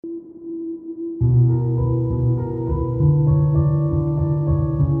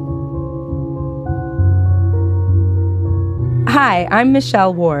Hi, I'm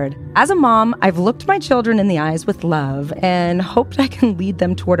Michelle Ward. As a mom, I've looked my children in the eyes with love and hoped I can lead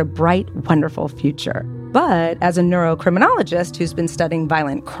them toward a bright, wonderful future. But as a neurocriminologist who's been studying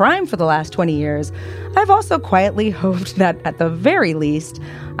violent crime for the last 20 years, I've also quietly hoped that at the very least,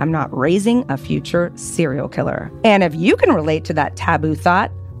 I'm not raising a future serial killer. And if you can relate to that taboo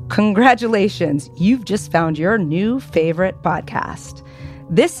thought, congratulations, you've just found your new favorite podcast.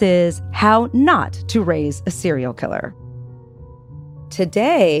 This is How Not to Raise a Serial Killer.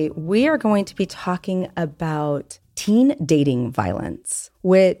 Today, we are going to be talking about teen dating violence,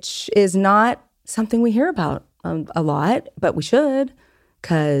 which is not something we hear about a lot, but we should,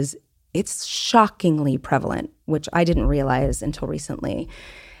 because it's shockingly prevalent, which I didn't realize until recently.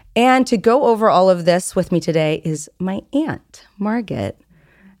 And to go over all of this with me today is my aunt, Margaret.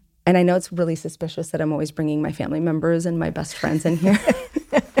 And I know it's really suspicious that I'm always bringing my family members and my best friends in here.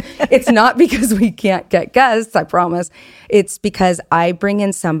 It's not because we can't get guests, I promise. It's because I bring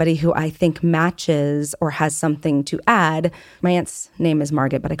in somebody who I think matches or has something to add. My aunt's name is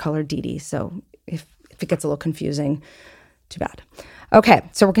Margaret, but I call her Dee Dee. So if it gets a little confusing, too bad. Okay,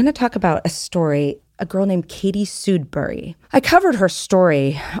 so we're going to talk about a story, a girl named Katie Sudbury. I covered her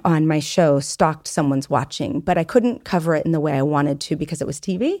story on my show, Stalked Someone's Watching, but I couldn't cover it in the way I wanted to because it was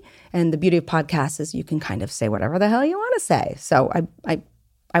TV. And the beauty of podcasts is you can kind of say whatever the hell you want to say. So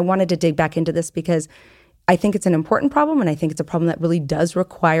I wanted to dig back into this because I think it's an important problem, and I think it's a problem that really does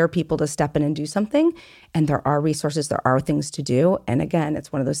require people to step in and do something. And there are resources, there are things to do. And again,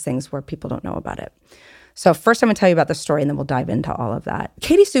 it's one of those things where people don't know about it. So first I'm going to tell you about the story, and then we'll dive into all of that.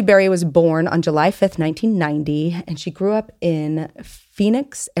 Katie Sudbury was born on July 5th, 1990, and she grew up in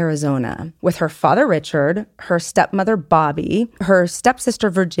Phoenix, Arizona, with her father, Richard, her stepmother, Bobby, her stepsister,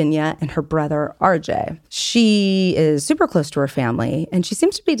 Virginia, and her brother, RJ. She is super close to her family, and she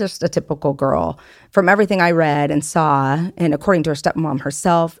seems to be just a typical girl. From everything I read and saw, and according to her stepmom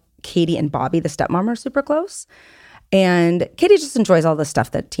herself, Katie and Bobby, the stepmom, are super close. And Katie just enjoys all the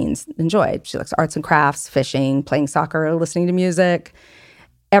stuff that teens enjoy. She likes arts and crafts, fishing, playing soccer, listening to music.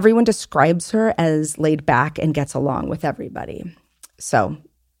 Everyone describes her as laid back and gets along with everybody. So,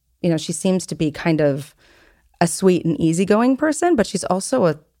 she seems to be kind of a sweet and easygoing person, but she's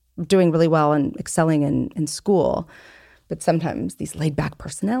also doing really well and excelling in school. But sometimes these laid back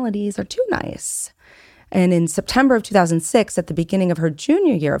personalities are too nice. And in September of 2006, at the beginning of her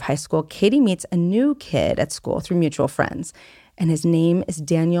junior year of high school, Katie meets a new kid at school through mutual friends, and his name is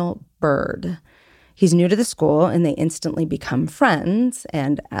Daniel Byrd. He's new to the school, and they instantly become friends,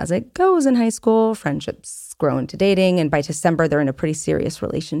 and as it goes in high school, friendships grow into dating, and by December, they're in a pretty serious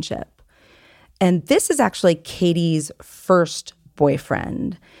relationship. And this is actually Katie's first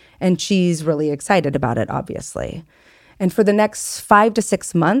boyfriend, and she's really excited about it, obviously. And for the next 5 to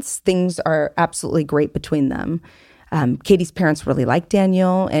 6 months, things are absolutely great between them. Katie's parents really like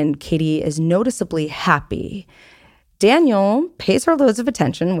Daniel, and Katie is noticeably happy. Daniel pays her loads of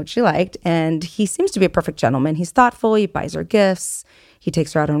attention, which she liked, and he seems to be a perfect gentleman. He's thoughtful, he buys her gifts, he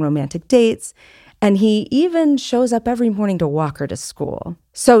takes her out on romantic dates, and he even shows up every morning to walk her to school.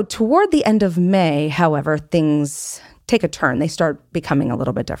 So toward the end of May, however, things take a turn. They start becoming a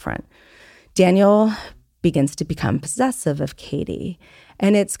little bit different. Daniel begins to become possessive of Katie.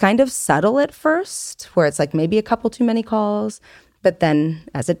 And it's kind of subtle at first, where it's like maybe a couple too many calls, but then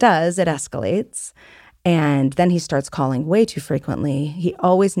as it does, it escalates. And then he starts calling way too frequently. He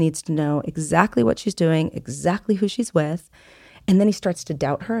always needs to know exactly what she's doing, exactly who she's with. And then he starts to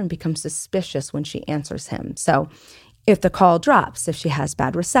doubt her and becomes suspicious when she answers him. So if the call drops, if she has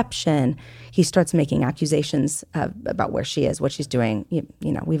bad reception, he starts making accusations about where she is, what she's doing.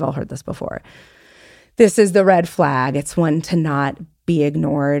 We've all heard this before. This is the red flag. It's one to not be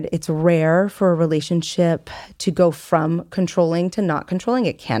ignored. It's rare for a relationship to go from controlling to not controlling.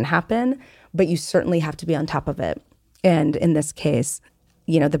 It can happen, but you certainly have to be on top of it. And in this case,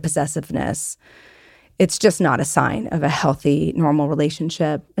 the possessiveness, it's just not a sign of a healthy, normal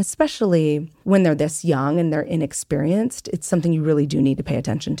relationship, especially when they're this young and they're inexperienced. It's something you really do need to pay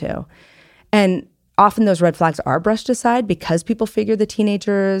attention to. And often those red flags are brushed aside because people figure the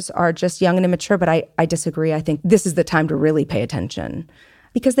teenagers are just young and immature, but I disagree. I think this is the time to really pay attention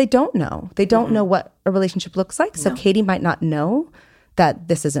because they don't know. They don't know what a relationship looks like. So Katie might not know that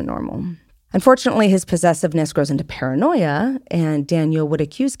this isn't normal. Unfortunately, his possessiveness grows into paranoia, and Daniel would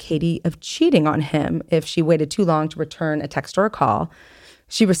accuse Katie of cheating on him if she waited too long to return a text or a call.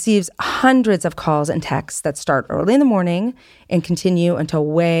 She receives hundreds of calls and texts that start early in the morning and continue until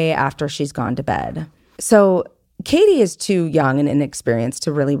way after she's gone to bed. So Katie is too young and inexperienced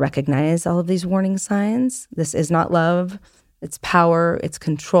to really recognize all of these warning signs. This is not love. It's power. It's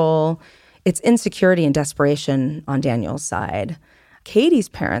control. It's insecurity and desperation on Daniel's side. Katie's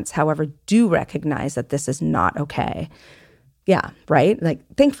parents, however, do recognize that this is not okay. Yeah, right? Like,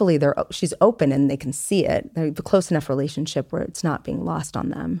 thankfully, she's open and they can see it. They have a close enough relationship where it's not being lost on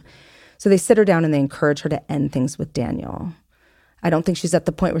them. So they sit her down and they encourage her to end things with Daniel. I don't think she's at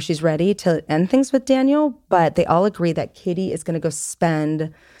the point where she's ready to end things with Daniel, but they all agree that Katie is going to go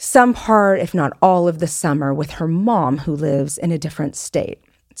spend some part, if not all of the summer with her mom, who lives in a different state.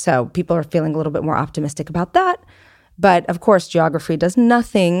 So people are feeling a little bit more optimistic about that. But of course, geography does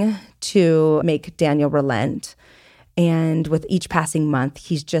nothing to make Daniel relent. And with each passing month,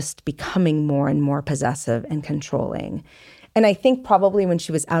 he's just becoming more and more possessive and controlling. And I think probably when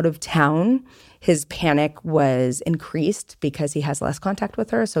she was out of town, his panic was increased because he has less contact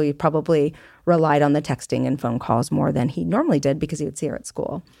with her. So he probably relied on the texting and phone calls more than he normally did because he would see her at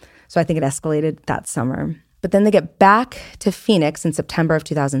school. So I think it escalated that summer. But then they get back to Phoenix in September of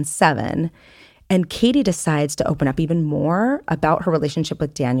 2007. And Katie decides to open up even more about her relationship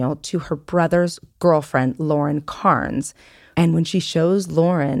with Daniel to her brother's girlfriend, Lauren Carnes. And when she shows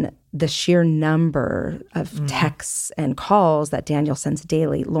Lauren the sheer number of texts and calls that Daniel sends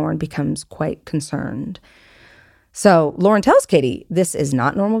daily, Lauren becomes quite concerned. So Lauren tells Katie, this is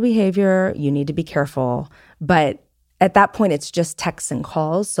not normal behavior. You need to be careful. But at that point, it's just texts and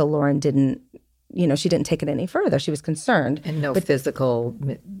calls. So Lauren didn't, she didn't take it any further. She was concerned. And no physical...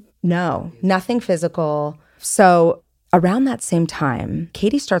 No, nothing physical. So around that same time,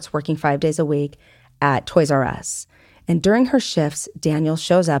 Katie starts working 5 days a week at Toys R Us. And during her shifts, Daniel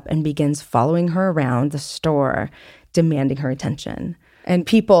shows up and begins following her around the store, demanding her attention. And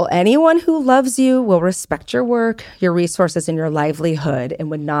anyone who loves you will respect your work, your resources, and your livelihood and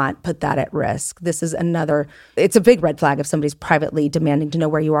would not put that at risk. This is it's a big red flag if somebody's privately demanding to know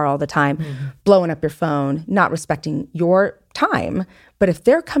where you are all the time, blowing up your phone, not respecting your time. But if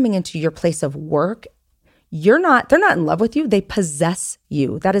they're coming into your place of work, they're not in love with you. They possess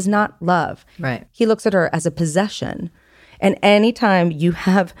you. That is not love. Right. He looks at her as a possession. And anytime you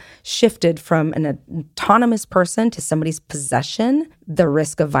have shifted from an autonomous person to somebody's possession, the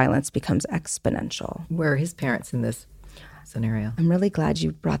risk of violence becomes exponential. Where are his parents in this scenario? I'm really glad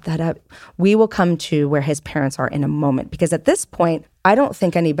you brought that up. We will come to where his parents are in a moment, because at this point, I don't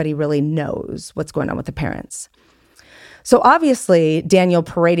think anybody really knows what's going on with the parents. So obviously, Daniel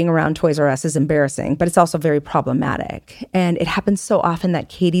parading around Toys R Us is embarrassing, but it's also very problematic. And it happens so often that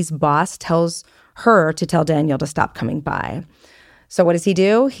Katie's boss tells her to tell Daniel to stop coming by. So what does he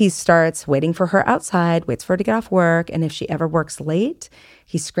do? He starts waiting for her outside, waits for her to get off work, and if she ever works late,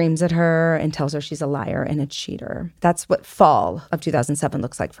 he screams at her and tells her she's a liar and a cheater. That's what fall of 2007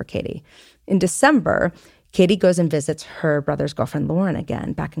 looks like for Katie. In December, Katie goes and visits her brother's girlfriend, Lauren,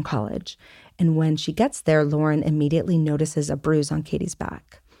 again, back in college. And when she gets there, Lauren immediately notices a bruise on Katie's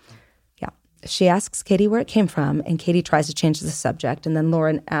back. She asks Katie where it came from, and Katie tries to change the subject. And then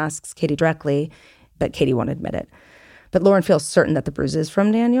Lauren asks Katie directly, but Katie won't admit it. But Lauren feels certain that the bruise is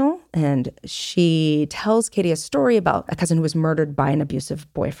from Daniel, and she tells Katie a story about a cousin who was murdered by an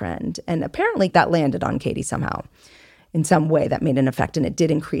abusive boyfriend. And apparently that landed on Katie somehow. In some way that made an effect, and it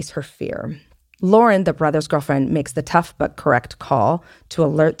did increase her fear. Lauren, the brother's girlfriend, makes the tough but correct call to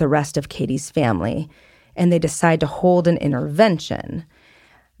alert the rest of Katie's family, and they decide to hold an intervention.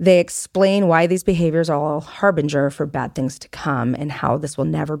 They explain why these behaviors are all harbinger for bad things to come and how this will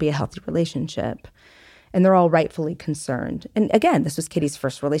never be a healthy relationship. And they're all rightfully concerned. And again, this was Katie's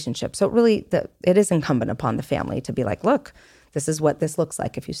first relationship. So it is incumbent upon the family to be like, look, this is what this looks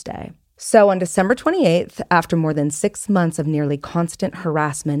like if you stay. So on December 28th, after more than 6 months of nearly constant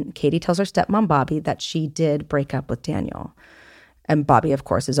harassment, Katie tells her stepmom, Bobby, that she did break up with Daniel. And Bobby, of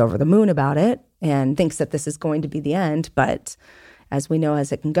course, is over the moon about it and thinks that this is going to be the end. But as we know,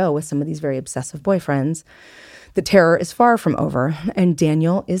 as it can go with some of these very obsessive boyfriends, the terror is far from over, and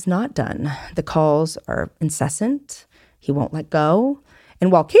Daniel is not done. The calls are incessant. He won't let go. And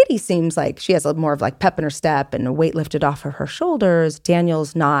while Katie seems like she has more of like pep in her step and a weight lifted off of her shoulders,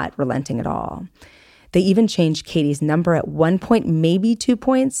 Daniel's not relenting at all. They even changed Katie's number at one point, maybe 2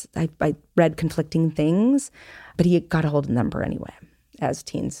 points. I read conflicting things, but he got a hold of the number anyway, as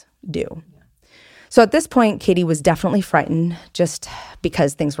teens do. So at this point, Katie was definitely frightened just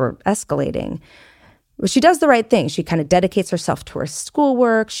because things were escalating. But she does the right thing. She kind of dedicates herself to her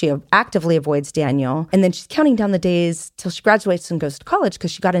schoolwork. She actively avoids Daniel. And then she's counting down the days till she graduates and goes to college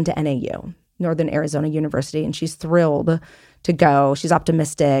because she got into NAU, Northern Arizona University, and she's thrilled to go. She's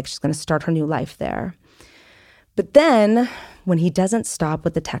optimistic. She's going to start her new life there. But then when he doesn't stop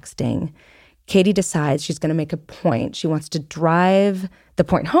with the texting, Katie decides she's going to make a point. She wants to drive the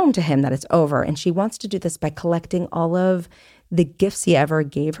point home to him that it's over. And she wants to do this by collecting all of the gifts he ever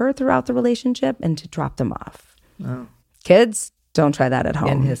gave her throughout the relationship and to drop them off. Oh. Kids, don't try that at home.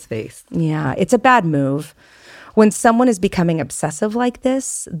 In his face. Yeah, it's a bad move. When someone is becoming obsessive like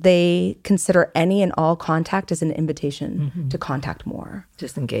this, they consider any and all contact as an invitation to contact more.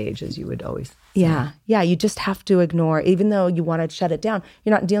 Disengage, as you would always say. Yeah, you just have to ignore, even though you want to shut it down,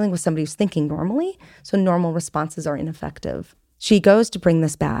 you're not dealing with somebody who's thinking normally, so normal responses are ineffective. She goes to bring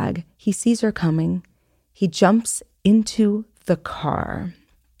this bag. He sees her coming. He jumps into the car.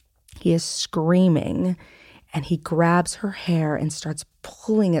 He is screaming, and he grabs her hair and starts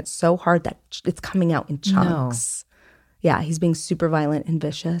pulling it so hard that it's coming out in chunks. No. Yeah, he's being super violent and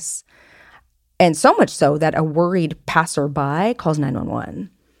vicious. And so much so that a worried passerby calls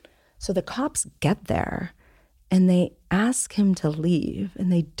 911. So the cops get there, and they ask him to leave,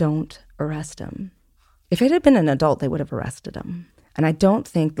 and they don't arrest him. If it had been an adult, they would have arrested him. And I don't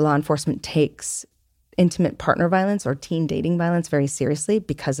think law enforcement takes intimate partner violence or teen dating violence very seriously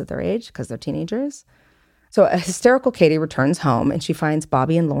because of their age, because they're teenagers. So a hysterical Katie returns home, and she finds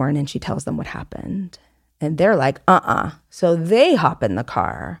Bobby and Lauren, and she tells them what happened. And they're like, So they hop in the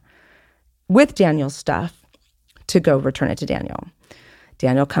car with Daniel's stuff to go return it to Daniel.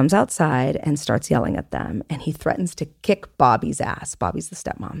 Daniel comes outside and starts yelling at them, and he threatens to kick Bobby's ass. Bobby's the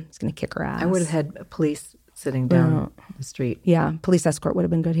stepmom. He's going to kick her ass. I would have had police sitting down the street. Yeah, police escort would have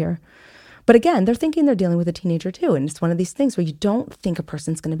been good here. But again, they're thinking they're dealing with a teenager too, and it's one of these things where you don't think a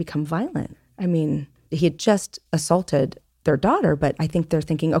person's going to become violent. I mean, he had just assaulted their daughter, but I think they're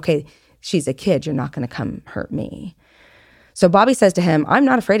thinking, okay, she's a kid. You're not going to come hurt me. So Bobby says to him, I'm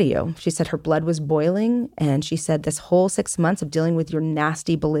not afraid of you. She said her blood was boiling, and she said, this whole 6 months of dealing with your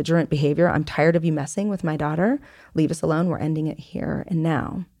nasty, belligerent behavior, I'm tired of you messing with my daughter. Leave us alone. We're ending it here and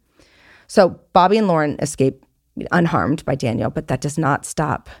now. So Bobby and Lauren escape unharmed by Daniel, but that does not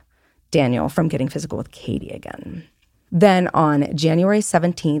stop Daniel from getting physical with Katie again. Then on January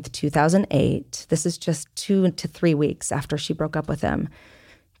 17th, 2008, this is just 2 to 3 weeks after she broke up with him,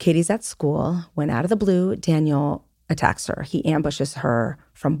 Katie's at school. When out of the blue, Daniel attacks her. He ambushes her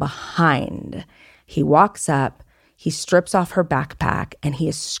from behind. He walks up, he strips off her backpack, and he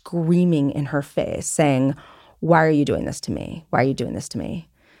is screaming in her face, saying, why are you doing this to me? Why are you doing this to me?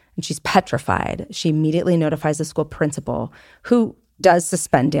 And she's petrified. She immediately notifies the school principal, who does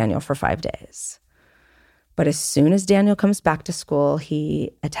suspend Daniel for 5 days. But as soon as Daniel comes back to school,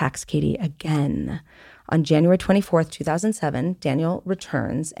 he attacks Katie again. On January 24th, 2007, Daniel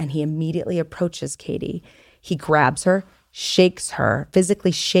returns, and he immediately approaches Katie. He grabs her, shakes her,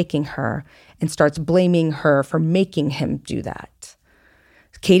 physically shaking her, and starts blaming her for making him do that.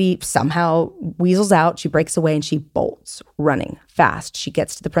 Katie somehow weasels out. She breaks away, and she bolts, running fast. She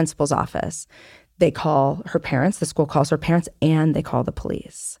gets to the principal's office. They call her parents. The school calls her parents, and they call the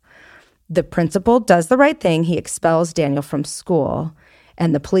police. The principal does the right thing. He expels Daniel from school,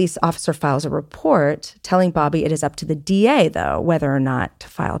 and the police officer files a report telling Bobby it is up to the DA, though, whether or not to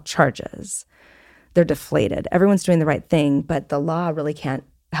file charges. They're deflated. Everyone's doing the right thing, but the law really can't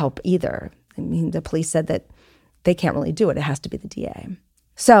help either. I mean, the police said that they can't really do it. It has to be the DA.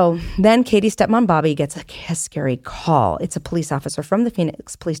 So then Katie's stepmom, Bobby, gets a scary call. It's a police officer from the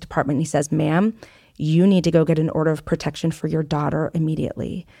Phoenix Police Department. He says, ma'am, you need to go get an order of protection for your daughter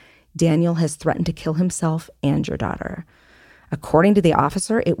immediately. Daniel has threatened to kill himself and your daughter. According to the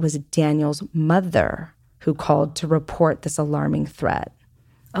officer, it was Daniel's mother who called to report this alarming threat.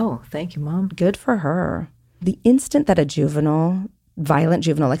 Oh, thank you, Mom. Good for her. The instant that a juvenile, violent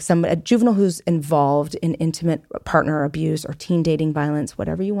juvenile, like a juvenile who's involved in intimate partner abuse or teen dating violence,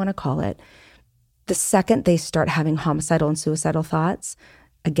 whatever you want to call it, the second they start having homicidal and suicidal thoughts,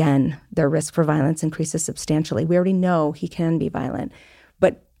 again, their risk for violence increases substantially. We already know he can be violent,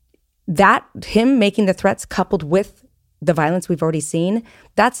 but that him making the threats coupled with the violence we've already seen,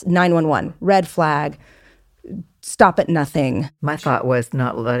 that's 911, red flag, stop at nothing. My thought was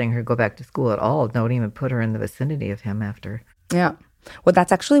not letting her go back to school at all. Don't even put her in the vicinity of him after. Yeah. Well,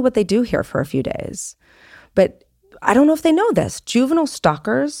 that's actually what they do here for a few days. But I don't know if they know this. Juvenile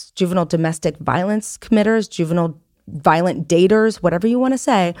stalkers, juvenile domestic violence committers, juvenile violent daters, whatever you want to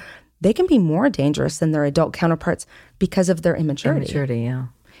say, they can be more dangerous than their adult counterparts because of their immaturity. Immaturity, yeah.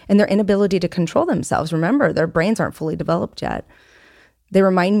 And their inability to control themselves. Remember, their brains aren't fully developed yet. They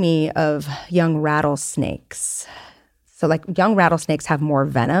remind me of young rattlesnakes. So like young rattlesnakes have more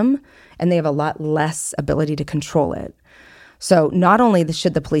venom and they have a lot less ability to control it. So not only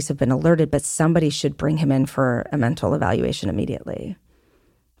should the police have been alerted, but somebody should bring him in for a mental evaluation immediately.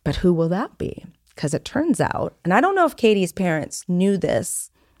 But who will that be? Because it turns out, and I don't know if Katie's parents knew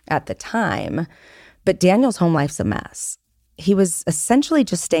this at the time, but Daniel's home life's a mess. he was essentially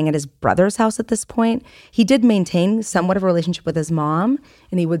just staying at his brother's house at this point. He did maintain somewhat of a relationship with his mom,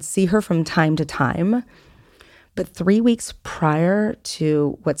 and he would see her from time to time. But 3 weeks prior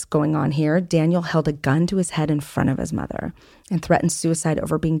to what's going on here, Daniel held a gun to his head in front of his mother and threatened suicide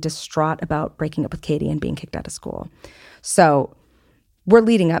over being distraught about breaking up with Katie and being kicked out of school. So we're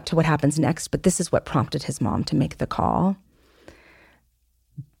leading up to what happens next, but this is what prompted his mom to make the call.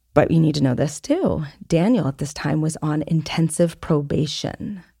 But you need to know this too. Daniel at this time was on intensive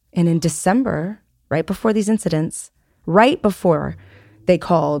probation. And in December, right before these incidents, right before they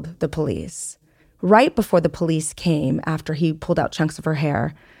called the police, right before the police came after he pulled out chunks of her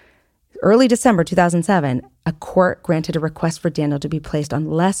hair, early December 2007, a court granted a request for Daniel to be placed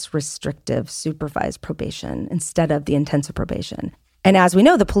on less restrictive supervised probation instead of the intensive probation. And as we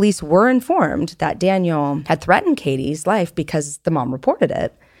know, the police were informed that Daniel had threatened Katie's life because the mom reported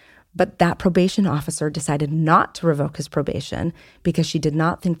it. But that probation officer decided not to revoke his probation because she did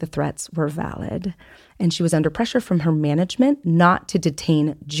not think the threats were valid. And she was under pressure from her management not to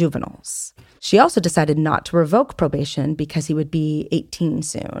detain juveniles. She also decided not to revoke probation because he would be 18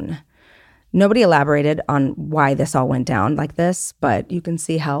 soon. Nobody elaborated on why this all went down like this, but you can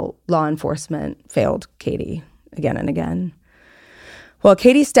see how law enforcement failed Katie again and again. Well,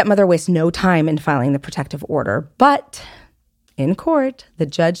 Katie's stepmother wastes no time in filing the protective order, but in court, the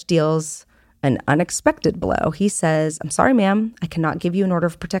judge deals an unexpected blow. He says, "I'm sorry, ma'am, I cannot give you an order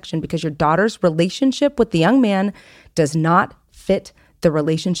of protection because your daughter's relationship with the young man does not fit the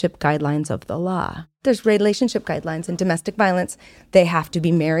relationship guidelines of the law." There's relationship guidelines in domestic violence. They have to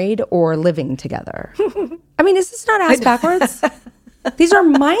be married or living together. I mean, is this not ass backwards? These are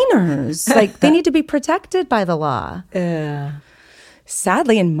minors. Like, they need to be protected by the law. Yeah.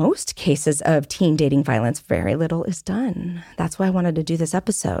 Sadly, in most cases of teen dating violence, very little is done. That's why I wanted to do this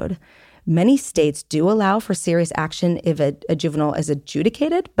episode. Many states do allow for serious action if a juvenile is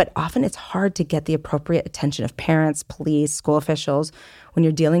adjudicated, but often it's hard to get the appropriate attention of parents, police, school officials when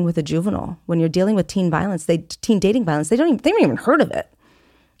you're dealing with a juvenile. When you're dealing with teen violence, teen dating violence, they haven't even heard of it.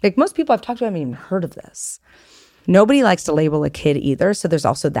 Like, most people I've talked to haven't even heard of this. Nobody likes to label a kid either, so there's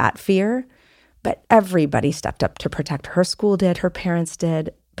also that fear. But everybody stepped up to protect her. School did, her parents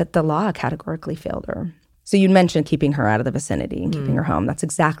did, but the law categorically failed her. So you mentioned keeping her out of the vicinity and keeping her home. That's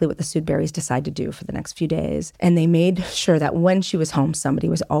exactly what the Sudberrys decided to do for the next few days. And they made sure that when she was home, somebody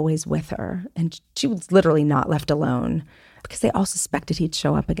was always with her. And she was literally not left alone because they all suspected he'd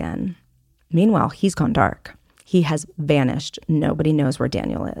show up again. Meanwhile, he's gone dark. He has vanished. Nobody knows where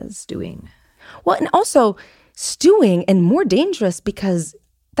Daniel is. Stewing. Well, and also stewing, and more dangerous because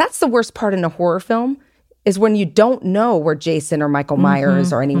that's the worst part in a horror film, is when you don't know where Jason or Michael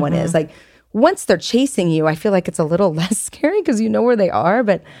Myers or anyone is. Like, once they're chasing you, I feel like it's a little less scary because you know where they are.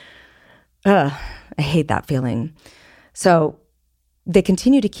 But I hate that feeling. So they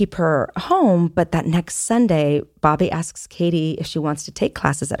continue to keep her home. But that next Sunday, Bobby asks Katie if she wants to take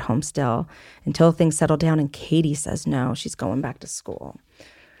classes at home still until things settle down. And Katie says no, she's going back to school.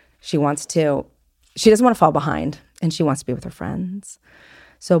 She doesn't want to fall behind, and she wants to be with her friends.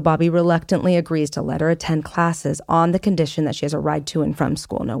 So Bobby reluctantly agrees to let her attend classes on the condition that she has a ride to and from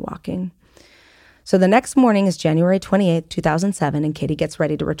school, no walking. So the next morning is January 28th, 2007, and Katie gets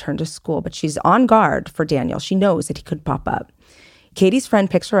ready to return to school, but she's on guard for Daniel. She knows that he could pop up. Katie's friend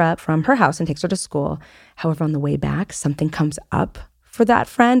picks her up from her house and takes her to school. However, on the way back, something comes up for that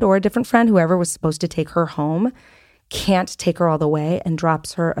friend or a different friend, whoever was supposed to take her home, can't take her all the way and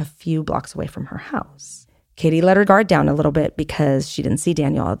drops her a few blocks away from her house. Katie let her guard down a little bit because she didn't see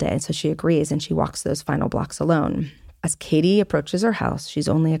Daniel all day, so she agrees and she walks those final blocks alone. As Katie approaches her house, she's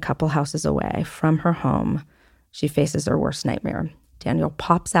only a couple houses away from her home. She faces her worst nightmare. Daniel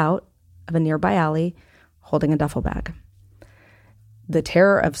pops out of a nearby alley holding a duffel bag. The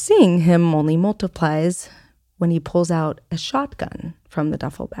terror of seeing him only multiplies when he pulls out a shotgun from the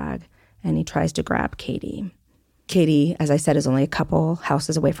duffel bag and he tries to grab Katie. Katie, as I said, is only a couple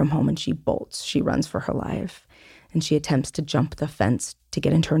houses away from home, and she bolts. She runs for her life, and she attempts to jump the fence to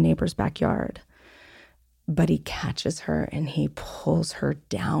get into her neighbor's backyard. But he catches her, and he pulls her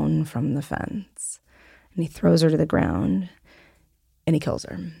down from the fence, and he throws her to the ground, and he kills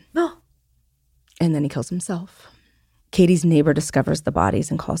her. No. And then he kills himself. Katie's neighbor discovers the bodies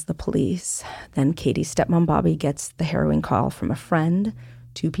and calls the police. Then Katie's stepmom, Bobby, gets the harrowing call from a friend.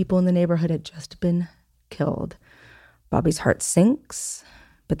 2 people in the neighborhood had just been killed. Bobby's heart sinks,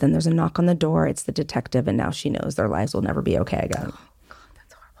 but then there's a knock on the door. It's the detective, and now she knows their lives will never be okay again. Oh, God,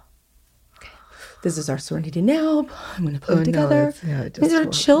 that's horrible. Okay. This is our Serenity Now. I'm going to put it together. These are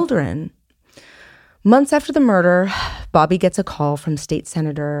horrible. children. Months after the murder, Bobby gets a call from State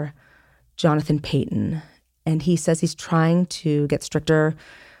Senator Jonathan Payton, And he says he's trying to get stricter,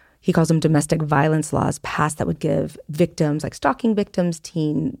 he calls them domestic violence laws, passed that would give victims, like stalking victims,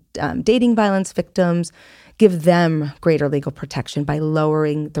 teen dating violence victims, give them greater legal protection by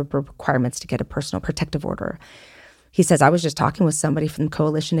lowering the requirements to get a personal protective order. He says, I was just talking with somebody from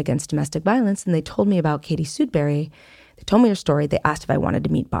Coalition Against Domestic Violence, and they told me about Katie Sudbury. They told me her story. They asked if I wanted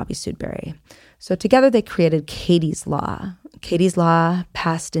to meet Bobby Sudbury. So together they created Katie's Law. Katie's Law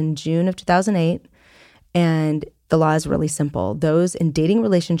passed in June of 2008, and the law is really simple. Those in dating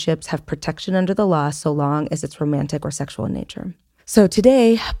relationships have protection under the law so long as it's romantic or sexual in nature. So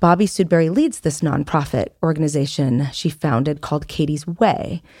today, Bobby Sudbury leads this nonprofit organization she founded called Katie's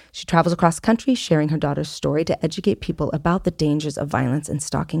Way. She travels across the country sharing her daughter's story to educate people about the dangers of violence and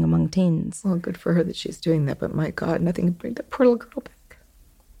stalking among teens. Well, good for her that she's doing that, but my God, nothing can bring that poor little girl back.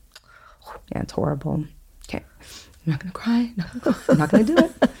 Yeah, it's horrible. Okay, I'm not going to cry. I'm not going to do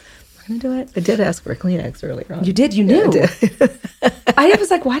it. I'm going to do it. I did ask for a Kleenex earlier on. You did? You knew? Yeah, I did. I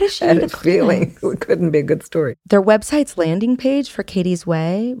was like, why does she I had need a feeling Kleenex? it couldn't be a good story. Their website's landing page for Katie's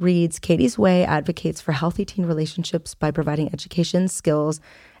Way reads, Katie's Way advocates for healthy teen relationships by providing education, skills,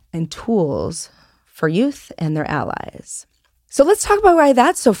 and tools for youth and their allies. So let's talk about why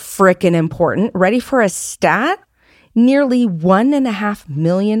that's so frickin' important. Ready for a stat? Nearly 1.5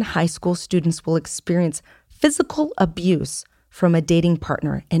 million high school students will experience physical abuse from a dating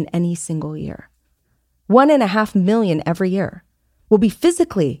partner in any single year. 1.5 million every year will be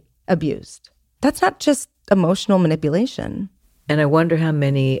physically abused. That's not just emotional manipulation. And I wonder how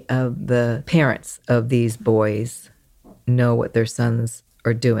many of the parents of these boys know what their sons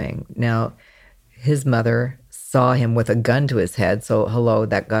are doing. Now, his mother saw him with a gun to his head, so hello,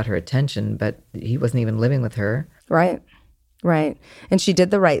 that got her attention, but he wasn't even living with her. Right. And she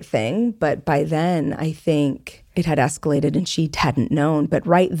did the right thing, but by then, I think it had escalated and she hadn't known. But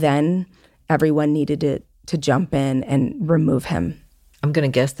right then, everyone needed to jump in and remove him. I'm going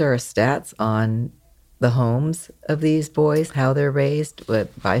to guess there are stats on the homes of these boys, how they're raised,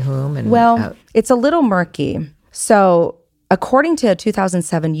 by whom, and well, it's a little murky. So according to a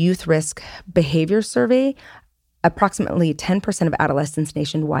 2007 Youth Risk Behavior Survey, approximately 10% of adolescents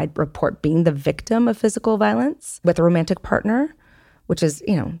nationwide report being the victim of physical violence with a romantic partner, which is,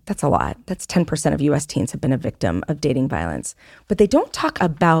 that's a lot. That's 10% of U.S. teens have been a victim of dating violence. But they don't talk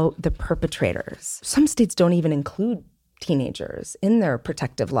about the perpetrators. Some states don't even include teenagers in their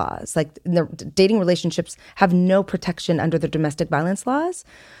protective laws. Like their dating relationships have no protection under the domestic violence laws.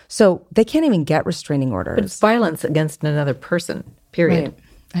 So they can't even get restraining orders. But it's violence against another person, period. Right.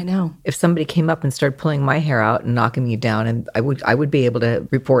 I know. If somebody came up and started pulling my hair out and knocking me down, and I would be able to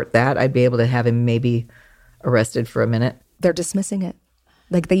report that. I'd be able to have him maybe arrested for a minute. They're dismissing it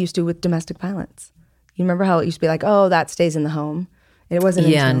like they used to with domestic violence. You remember how it used to be like, oh, that stays in the home? And it wasn't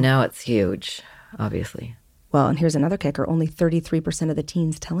Yeah, until... now it's huge, obviously. Well, and here's another kicker. Only 33% of the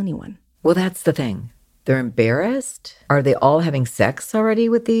teens tell anyone. Well, that's the thing. They're embarrassed. Are they all having sex already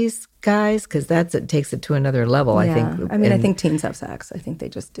with these guys? Because it takes it to another level, I think. I think teens have sex. I think they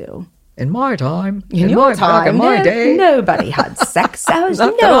just do. In my time. In your time. Back in my day. Nobody had sex. No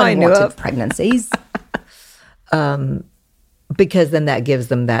one wanted pregnancies. Because then that gives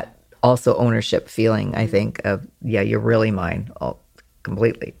them that also ownership feeling, I think, of, yeah, you're really mine,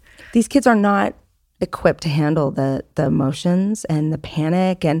 completely. These kids are not equipped to handle the emotions and the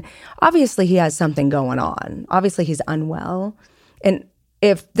panic. And obviously he has something going on. Obviously he's unwell. And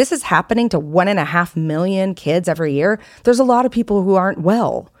if this is happening to 1.5 million kids every year, there's a lot of people who aren't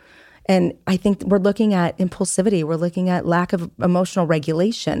well. And I think we're looking at impulsivity. We're looking at lack of emotional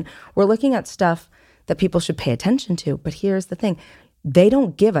regulation. We're looking at stuff that people should pay attention to. But here's the thing. They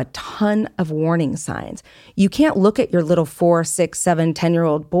don't give a ton of warning signs. You can't look at your little 4, 6, 7,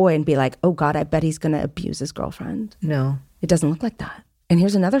 10-year-old boy and be like, oh God, I bet he's going to abuse his girlfriend. No. It doesn't look like that. And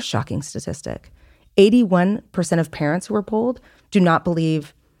here's another shocking statistic. 81% of parents who were polled do not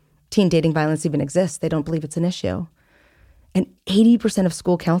believe teen dating violence even exists. They don't believe it's an issue. And 80% of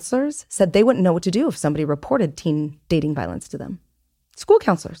school counselors said they wouldn't know what to do if somebody reported teen dating violence to them. School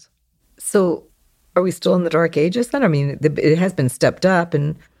counselors. So are we still in the dark ages then? I mean, it has been stepped up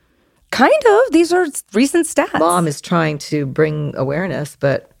and... Kind of. These are recent stats. Mom is trying to bring awareness,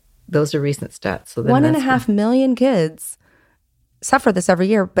 but those are recent stats. So then 1.5 million kids suffer this every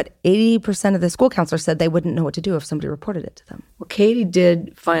year, but 80% of the school counselors said they wouldn't know what to do if somebody reported it to them. Well, Katie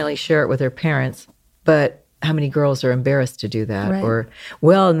did finally share it with her parents, but how many girls are embarrassed to do that? Right.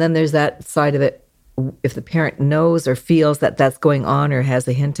 And then there's that side of it. If the parent knows or feels that that's going on or has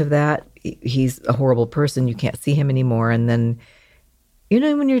a hint of that, he's a horrible person. You can't see him anymore. And then,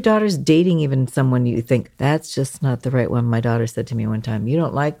 when your daughter's dating even someone, you think, that's just not the right one. My daughter said to me one time, you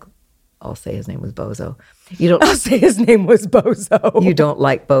don't like I'll say his name was Bozo. You don't I'll say his name was Bozo. You don't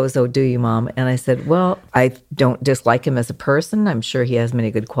like Bozo, do you, Mom? And I said, well, I don't dislike him as a person. I'm sure he has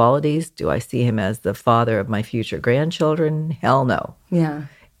many good qualities. Do I see him as the father of my future grandchildren? Hell no. Yeah.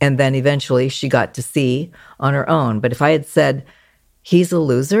 And then eventually she got to see on her own. But if I had said, he's a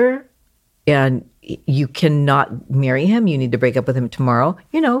loser and you cannot marry him, you need to break up with him tomorrow,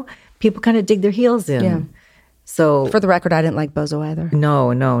 people kind of dig their heels in. Yeah. So for the record, I didn't like Bozo either.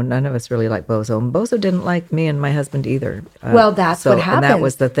 No, none of us really like Bozo. And Bozo didn't like me and my husband either. Well, that's what happened. And that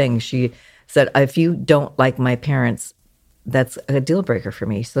was the thing. She said, if you don't like my parents, that's a deal breaker for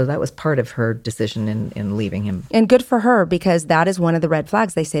me. So that was part of her decision in leaving him. And good for her, because that is one of the red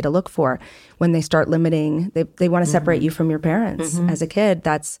flags they say to look for when they start limiting. They want to separate you from your parents as a kid.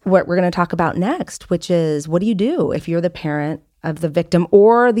 That's what we're going to talk about next, which is, what do you do if you're the parent of the victim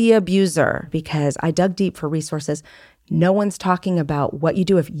or the abuser? Because I dug deep for resources. No one's talking about what you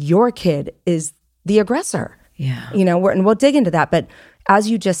do if your kid is the aggressor. Yeah. And we'll dig into that. But as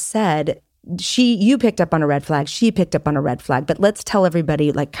you just said, you picked up on a red flag, she picked up on a red flag. But let's tell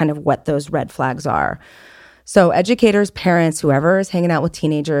everybody kind of what those red flags are. So educators, parents, whoever is hanging out with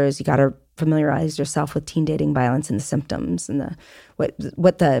teenagers, you got to familiarize yourself with teen dating violence and the symptoms and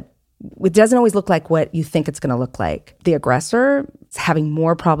it doesn't always look like what you think it's going to look like. The aggressor is having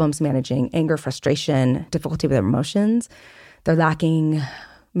more problems managing anger, frustration, difficulty with their emotions. They're lacking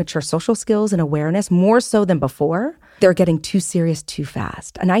mature social skills and awareness, more so than before. They're getting too serious too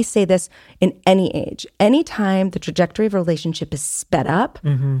fast. And I say this in any age. Anytime the trajectory of a relationship is sped up,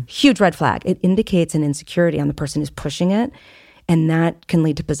 huge red flag. It indicates an insecurity on the person who's pushing it. And that can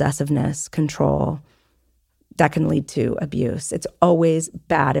lead to possessiveness, control. That can lead to abuse. It's always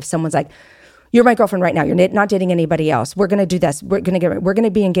bad if someone's like, you're my girlfriend right now. You're not dating anybody else. We're going to do this. We're going to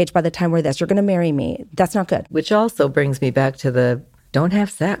be engaged by the time we're this. You're going to marry me. That's not good. Which also brings me back to the don't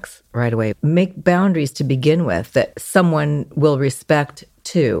have sex right away. Make boundaries to begin with that someone will respect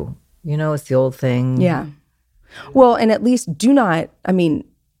too. It's the old thing. Yeah. Well, and at least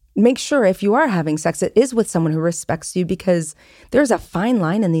make sure if you are having sex, it is with someone who respects you, because there's a fine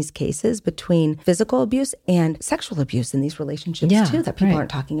line in these cases between physical abuse and sexual abuse in these relationships too that people aren't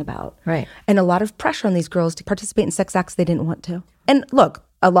talking about. Right. And a lot of pressure on these girls to participate in sex acts they didn't want to. And look,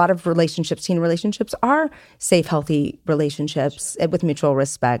 a lot of teen relationships are safe, healthy relationships with mutual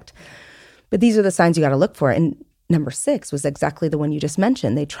respect. But these are the signs you got to look for. And number 6 was exactly the one you just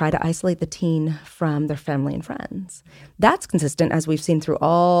mentioned. They try to isolate the teen from their family and friends. That's consistent, as we've seen through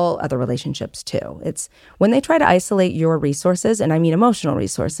all other relationships too. It's when they try to isolate your resources, and I mean emotional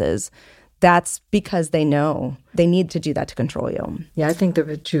resources, that's because they know they need to do that to control you. Yeah, I think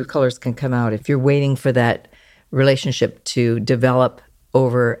the true colors can come out if you're waiting for that relationship to develop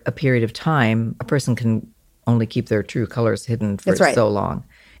over a period of time. A person can only keep their true colors hidden for so long.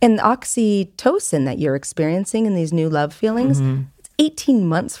 And the oxytocin that you're experiencing in these new love feelings, it's 18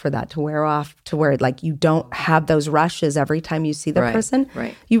 months for that to wear off, to where you don't have those rushes every time you see the person.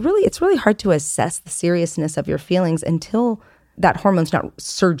 Right. It's really hard to assess the seriousness of your feelings until that hormone's not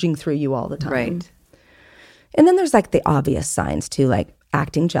surging through you all the time. Right. And then there's the obvious signs too,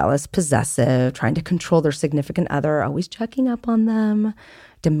 acting jealous, possessive, trying to control their significant other, always checking up on them,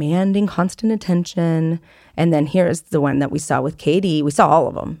 demanding constant attention. And then here's the one that we saw with Katie. We saw all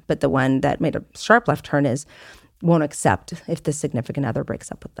of them, but the one that made a sharp left turn is won't accept if the significant other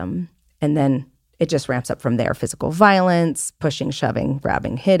breaks up with them. And then it just ramps up from there. Physical violence, pushing, shoving,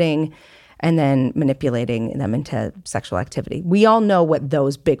 grabbing, hitting, and then manipulating them into sexual activity. We all know what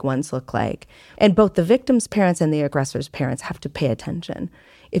those big ones look like. And both the victim's parents and the aggressor's parents have to pay attention.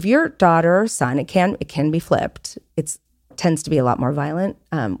 If your daughter or son, it can be flipped. It tends to be a lot more violent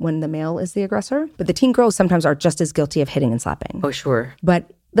when the male is the aggressor. But the teen girls sometimes are just as guilty of hitting and slapping. Oh, sure.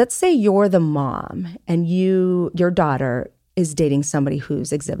 But let's say you're the mom and your daughter is dating somebody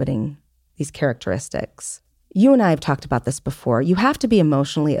who's exhibiting these characteristics. You and I have talked about this before. You have to be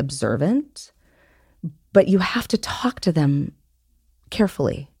emotionally observant, but you have to talk to them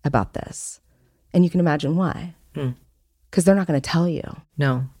carefully about this. And you can imagine why. Because they're not going to tell you.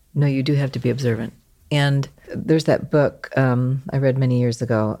 No, you do have to be observant. And there's that book I read many years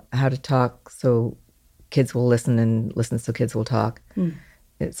ago, How to Talk So Kids Will Listen and Listen So Kids Will Talk.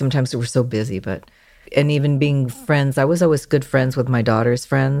 Sometimes we're so busy, and even being friends, I was always good friends with my daughter's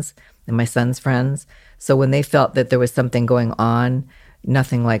friends and my son's friends. So when they felt that there was something going on,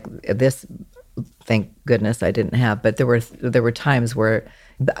 nothing like this, thank goodness I didn't have, but there were times where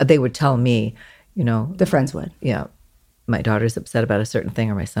they would tell me, the friends would. Yeah. My daughter's upset about a certain thing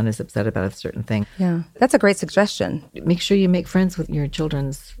or my son is upset about a certain thing. Yeah. That's a great suggestion. Make sure you make friends with your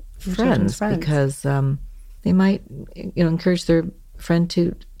children's friends because they might, encourage their friend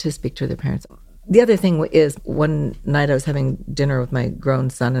to speak to their parents. The other thing is, one night I was having dinner with my grown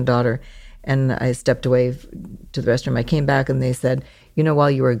son and daughter, and I stepped away to the restroom. I came back and they said,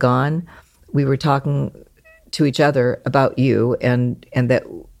 while you were gone, we were talking to each other about you, and that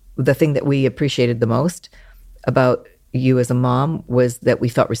the thing that we appreciated the most about you as a mom was that we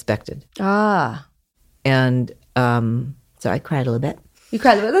felt respected. And so I cried a little bit. You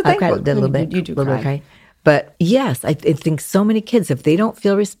cried a little bit? I cried a little bit. You do little cry. Bit. But yes, I think so many kids, if they don't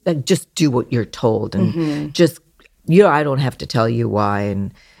feel respect, just do what you're told, and just, I don't have to tell you why.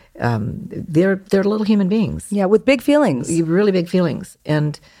 And they're little human beings. Yeah, with big feelings. Really big feelings.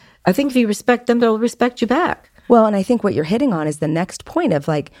 And I think if you respect them, they'll respect you back. Well, and I think what you're hitting on is the next point of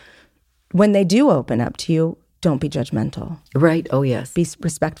like, when they do open up to you, don't be judgmental. Right. Oh, yes. Be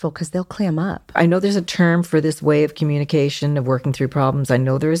respectful, because they'll clam up. I know there's a term for this way of communication, of working through problems. I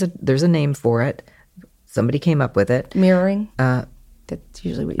know there's a name for it. Somebody came up with it. Mirroring. That's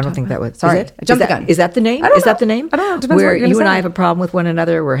usually what you I don't think about. that was. Sorry, I jumped the gun. Is that the name? Is that the name? I don't know. It depends where what you're you and say. I have a problem with one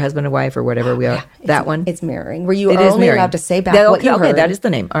another, we're husband and wife or whatever we are. That one? It's mirroring. Where you It are is only mirroring. allowed to say back that, what you heard. Okay, that is the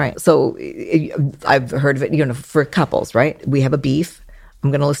name. All right. So I've heard of it, for couples, right? We have a beef. I'm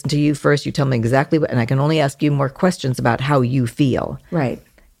going to listen to you first. You tell me exactly what, and I can only ask you more questions about how you feel. Right.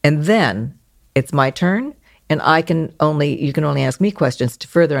 And then it's my turn, and you can only ask me questions to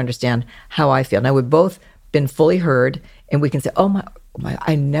further understand how I feel. Now, we've both been fully heard, and we can say, oh my,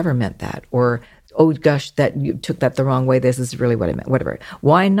 I never meant that. Or, oh gosh, that you took that the wrong way. This is really what I meant, whatever.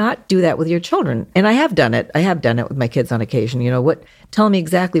 Why not do that with your children? And I have done it. I have done it with my kids on occasion. Tell me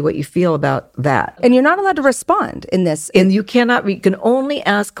exactly what you feel about that. And you're not allowed to respond in this. And you can only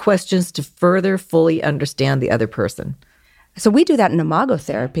ask questions to further fully understand the other person. So we do that in imago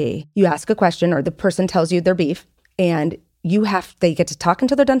therapy. You ask a question, or the person tells you their beef, and they get to talk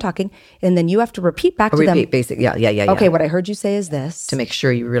until they're done talking, and then you have to repeat back to them. Repeat, basic, yeah. Okay, what I heard you say is this. To make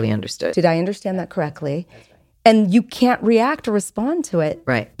sure you really understood. Did I understand that correctly? And you can't react or respond to it.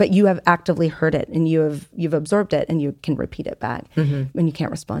 Right. But you have actively heard it, and you've absorbed it, and you can repeat it back. And you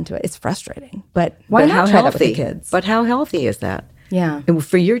can't respond to it. It's frustrating. But why not try that with the kids? But how healthy is that? Yeah. And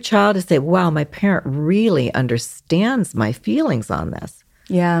for your child to say, wow, my parent really understands my feelings on this.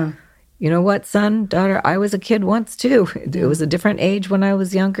 Yeah. You know what, son, daughter, I was a kid once too. It was a different age when I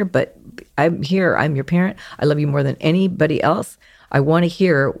was younger, but I'm here. I'm your parent. I love you more than anybody else. I want to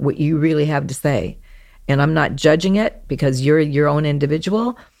hear what you really have to say. And I'm not judging it because you're your own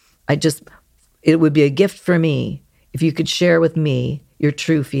individual. It would be a gift for me if you could share with me your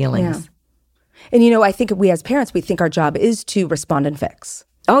true feelings. Yeah. And I think we as parents, we think our job is to respond and fix.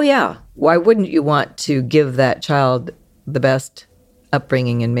 Oh, yeah. Why wouldn't you want to give that child the best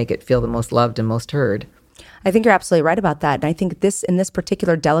upbringing and make it feel the most loved and most heard? I think you're absolutely right about that. And I think in this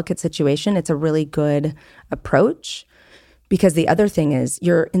particular delicate situation, it's a really good approach, because the other thing is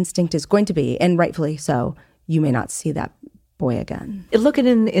your instinct is going to be, and rightfully so, you may not see that boy again. Look at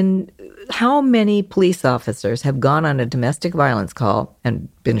in how many police officers have gone on a domestic violence call and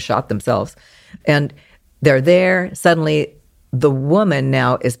been shot themselves, and they're there. Suddenly, the woman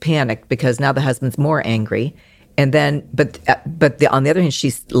now is panicked because now the husband's more angry. And then, on the other hand,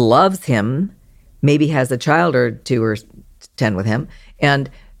 she loves him, maybe has a child or 2 or 10 with him, and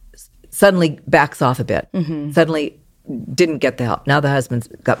suddenly backs off a bit. Mm-hmm. Suddenly didn't get the help. Now the husband's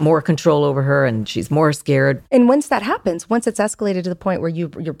got more control over her, and she's more scared. And once that happens, once it's escalated to the point where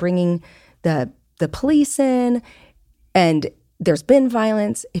you're bringing the police in, and there's been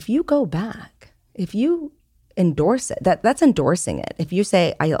violence, if you go back, if you endorse it, that's endorsing it. If you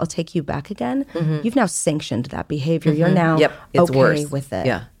say, I'll take you back again, you've now sanctioned that behavior. You're now it's okay worse. with it.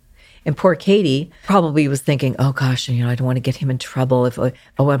 Yeah. And poor Katie probably was thinking, oh gosh, I don't want to get him in trouble.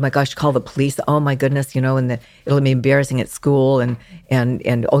 Oh my gosh, call the police. Oh my goodness, and it'll be embarrassing at school, and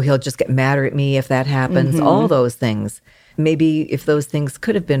oh, he'll just get madder at me if that happens. All those things. Maybe if those things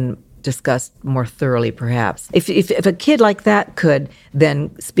could have been discussed more thoroughly, perhaps. If a kid like that could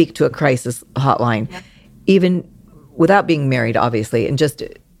then speak to a crisis hotline, even without being married, obviously, and just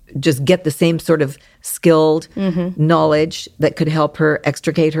get the same sort of skilled knowledge that could help her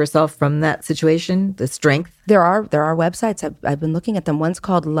extricate herself from that situation, the strength. There are websites. I've been looking at them. One's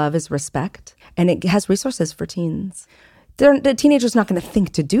called Love is Respect, and it has resources for teens. The teenager's not going to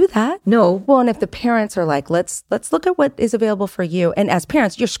think to do that. No. Well, and if the parents are like, let's look at what is available for you. And as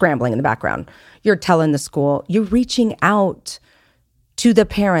parents, you're scrambling in the background. You're telling the school. You're reaching out to the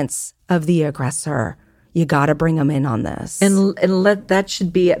parents of the aggressor. You got to bring them in on this. And that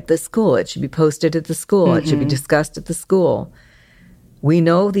should be at the school. It should be posted at the school. It should be discussed at the school. We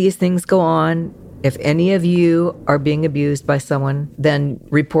know these things go on. If any of you are being abused by someone, then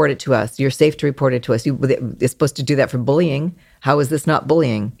report it to us. You're safe to report it to us. You're supposed to do that for bullying How is this not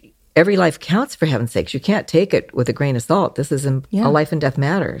bullying? Every life counts, for heaven's sakes. You can't take it with a grain of salt. This is a life and death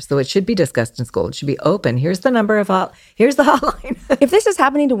matter. So it should be discussed in school. It should be open. Here's the number of here's the hotline. If this is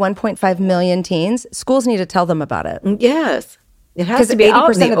happening to 1.5 million teens, schools need to tell them about it. Yes. It has to be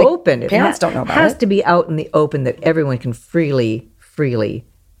out in the open. Parents don't know about it. It has to be out in the open that everyone can freely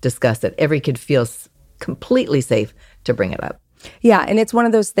discuss it. Every kid feels completely safe to bring it up. Yeah, and it's one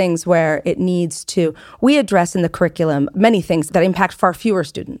of those things where it needs to, we address in the curriculum many things that impact far fewer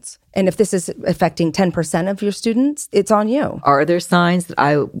students. And if this is affecting 10% of your students, it's on you. Are there signs that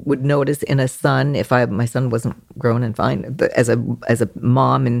I would notice in a son if my son wasn't grown and fine, as a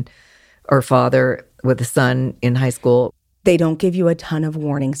mom or father with a son in high school? They don't give you a ton of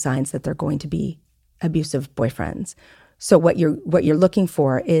warning signs that they're going to be abusive boyfriends. So what you're looking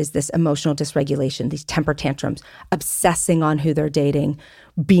for is this emotional dysregulation, these temper tantrums, obsessing on who they're dating,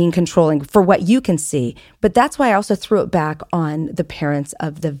 being controlling for what you can see. But that's why I also threw it back on the parents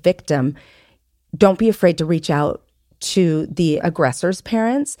of the victim. Don't be afraid to reach out to the aggressor's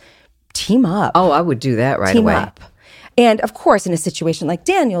parents. Team up. Oh, I would do that right away. Team up. And of course, in a situation like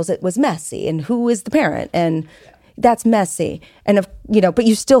Daniel's, it was messy. And who is the parent? And that's messy. And but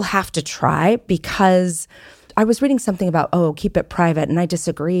you still have to try, because I was reading something about, keep it private, and I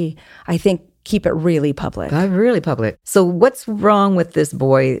disagree. I think keep it really public. Really public. So what's wrong with this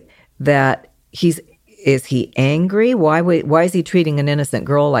boy that is he angry? Why is he treating an innocent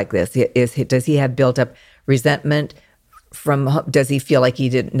girl like this? Does he have built up resentment does he feel like he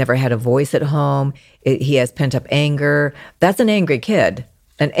never had a voice at home? He has pent up anger. That's an angry kid.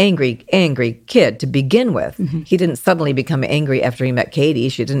 An angry kid to begin with. Mm-hmm. He didn't suddenly become angry after he met Katie.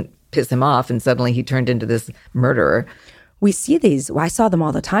 She didn't piss him off, and suddenly he turned into this murderer. We see these. I saw them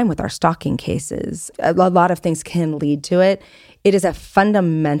all the time with our stalking cases. A lot of things can lead to it. It is a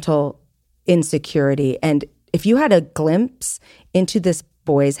fundamental insecurity. And if you had a glimpse into this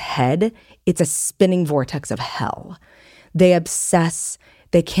boy's head, it's a spinning vortex of hell. They obsess.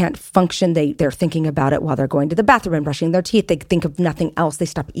 They can't function. They're thinking about it while they're going to the bathroom and brushing their teeth. They think of nothing else. They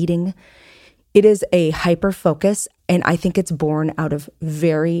stop eating. It is a hyper focus, and I think it's born out of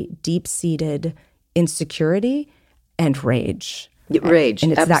very deep-seated insecurity and rage. Rage.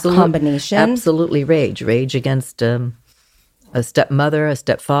 And it's that combination. Absolutely rage. Rage against a stepmother, a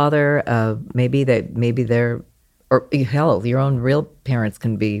stepfather. Maybe they're, or hell, your own real parents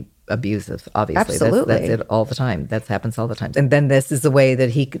can be abusive, obviously. Absolutely. That's it all the time. That happens all the time. And then this is the way that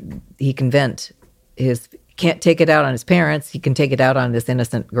he can vent can't take it out on his parents. He can take it out on this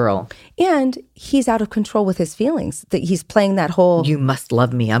innocent girl. And he's out of control with his feelings. That he's playing that whole, you must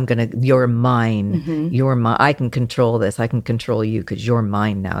love me. You're mine. Mm-hmm. You're mine. I can control this. I can control you because you're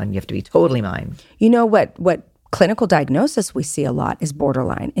mine now, and you have to be totally mine. You know what clinical diagnosis we see a lot is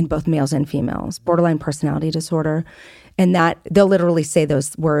borderline in both males and females, borderline personality disorder. And that they'll literally say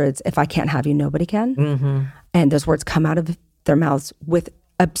those words, if I can't have you, nobody can. Mm-hmm. And those words come out of their mouths with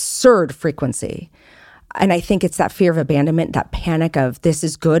absurd frequency. And I think it's that fear of abandonment, that panic of this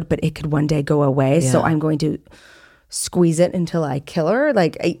is good, but it could one day go away. Yeah. So I'm going to squeeze it until I kill her.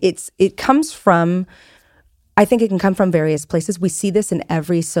 Like it comes from, I think it can come from various places. We see this in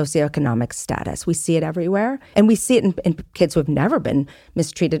every socioeconomic status. We see it everywhere. And we see it in kids who have never been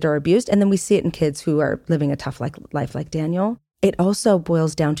mistreated or abused. And then we see it in kids who are living a tough life like Daniel. It also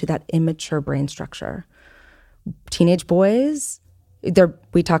boils down to that immature brain structure. Teenage boys,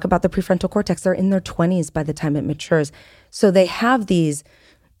 we talk about the prefrontal cortex, they're in their 20s by the time it matures. So they have these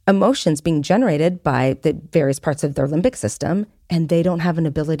emotions being generated by the various parts of their limbic system, and they don't have an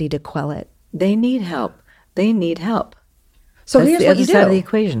ability to quell it. They need help. So that's here's the what other you do. Side of the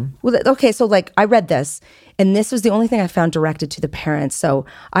equation. Well, okay, so I read this, and this was the only thing I found directed to the parents. So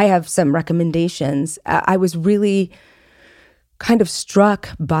I have some recommendations. I was really kind of struck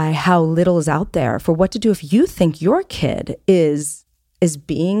by how little is out there for what to do if you think your kid is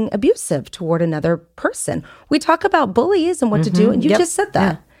being abusive toward another person. We talk about bullies and what to do, and you just said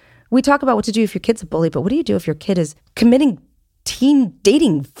that. Yeah. We talk about what to do if your kid's a bully, but what do you do if your kid is committing teen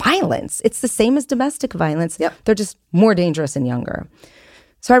dating violence? It's the same as domestic violence. Yep. They're just more dangerous and younger.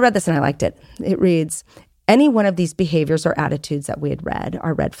 So I read this and I liked it. It reads, any one of these behaviors or attitudes that we had read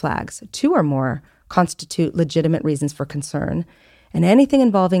are red flags. 2 or more constitute legitimate reasons for concern. And anything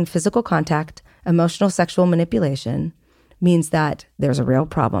involving physical contact, emotional, sexual manipulation, means that there's a real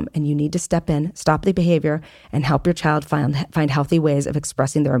problem and you need to step in, stop the behavior, and help your child find healthy ways of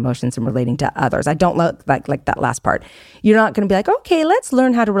expressing their emotions and relating to others. I don't like that last part. You're not going to be like, okay, let's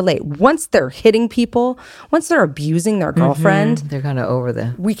learn how to relate. Once they're hitting people, once they're abusing their girlfriend, they're kind of over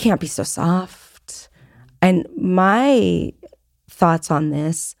the. We can't be so soft. And my thoughts on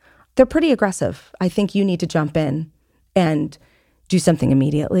this, they're pretty aggressive. I think you need to jump in and do something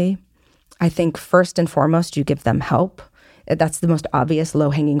immediately. I think first and foremost, you give them help. That's the most obvious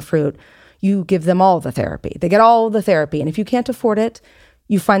low-hanging fruit. You give them all the therapy. They get all the therapy. And if you can't afford it,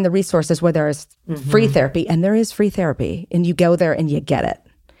 you find the resources where there is free therapy. And there is free therapy. And you go there and you get it.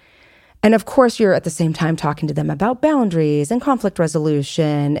 And of course, you're at the same time talking to them about boundaries and conflict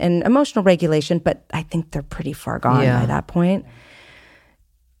resolution and emotional regulation. But I think they're pretty far gone by that point.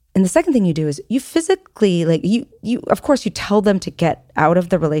 And the second thing you do is you physically, like you of course, you tell them to get out of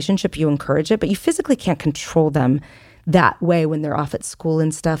the relationship, you encourage it, but you physically can't control them that way when they're off at school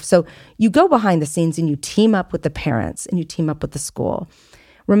and stuff. So you go behind the scenes and you team up with the parents and you team up with the school.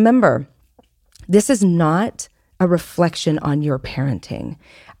 Remember, this is not a reflection on your parenting.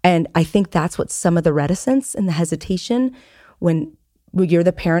 And I think that's what some of the reticence and the hesitation when you're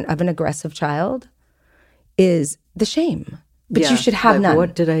the parent of an aggressive child is the shame. But you should have none.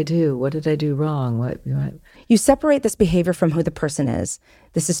 What did I do? What did I do wrong? What? You separate this behavior from who the person is.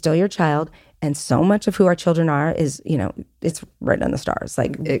 This is still your child. And so much of who our children are is, it's right on the stars.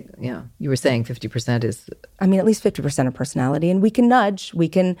 You were saying 50% is... at least 50% of personality. And we can nudge. We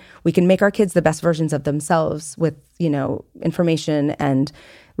can make our kids the best versions of themselves with, information and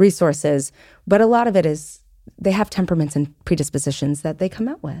resources. But a lot of it is they have temperaments and predispositions that they come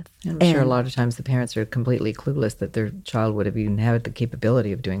out with. I'm sure a lot of times the parents are completely clueless that their child would have even had the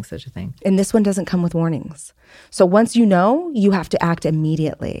capability of doing such a thing. And this one doesn't come with warnings. So once you know, you have to act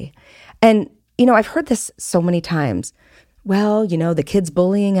immediately. And, I've heard this so many times. Well, the kids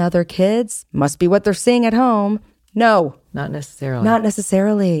bullying other kids must be what they're seeing at home. No. Not necessarily. Not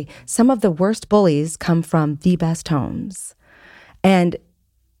necessarily. Some of the worst bullies come from the best homes. And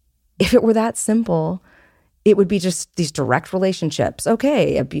if it were that simple, it would be just these direct relationships.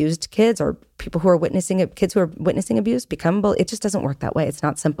 Okay, abused kids or people who are kids who are witnessing abuse become bullied. It just doesn't work that way. It's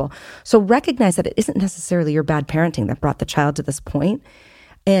not simple. So recognize that it isn't necessarily your bad parenting that brought the child to this point,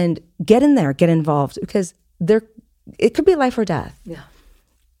 and get in there, get involved, because it could be life or death. Yeah.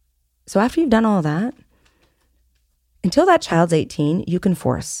 So after you've done all that, until that child's 18, you can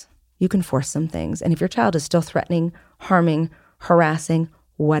force some things. And if your child is still threatening, harming, harassing,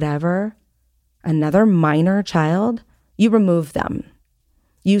 whatever, another minor child, you remove them.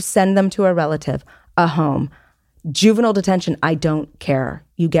 You send them to a relative, a home. Juvenile detention, I don't care.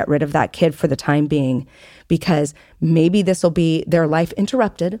 You get rid of that kid for the time being, because maybe this will be their life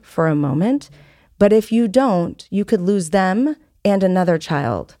interrupted for a moment. But if you don't, you could lose them and another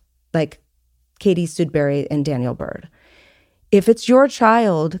child, like Katie Sudbury and Daniel Byrd. If it's your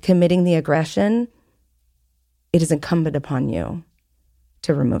child committing the aggression, it is incumbent upon you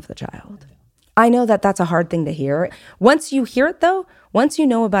to remove the child. I know that that's a hard thing to hear. Once you hear it, though, once you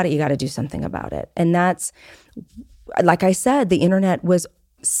know about it, you got to do something about it. And that's, like I said, the internet was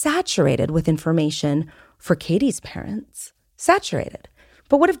saturated with information for Katie's parents. Saturated.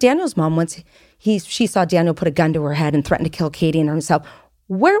 But what if Daniel's mom, once she saw Daniel put a gun to her head and threatened to kill Katie and herself,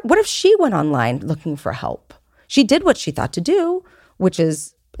 what if she went online looking for help? She did what she thought to do, which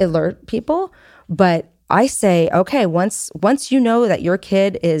is alert people. But I say, okay, once you know that your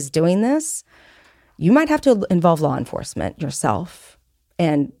kid is doing this, you might have to involve law enforcement yourself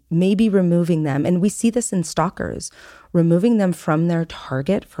and maybe removing them. And we see this in stalkers. Removing them from their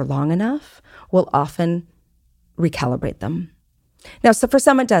target for long enough will often recalibrate them. Now, so for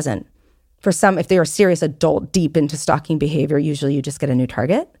some, it doesn't. For some, if they're a serious adult deep into stalking behavior, usually you just get a new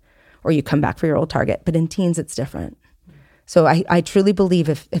target or you come back for your old target. But in teens, it's different. So I truly believe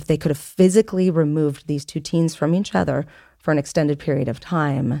if they could have physically removed these two teens from each other for an extended period of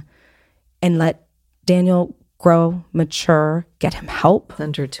time and let Daniel grow, mature, get him help.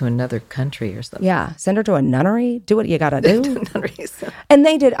 Send her to another country or something. Yeah, send her to a nunnery. Do what you got to do. And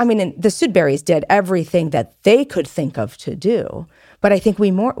they did, the Sudburys did everything that they could think of to do. But I think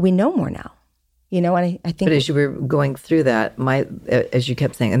we know more now. And I think... But as you were going through that, as you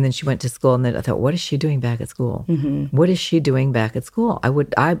kept saying, and then she went to school, and then I thought, what is she doing back at school? Mm-hmm. What is she doing back at school?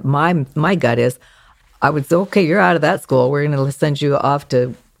 My gut is, I would say, okay, you're out of that school. We're going to send you off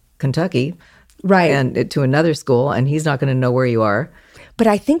to Kentucky. Right. And to another school, and he's not going to know where you are. But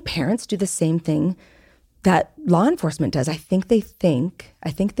I think parents do the same thing that law enforcement does. I think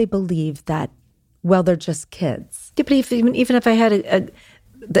they believe that, well, they're just kids. Yeah, but even if I had and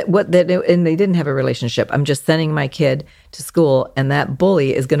they didn't have a relationship, I'm just sending my kid to school, and that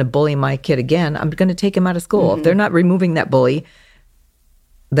bully is going to bully my kid again, I'm going to take him out of school. Mm-hmm. If they're not removing that bully,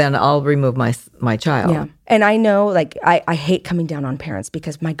 then I'll remove my child. Yeah. And I know, I hate coming down on parents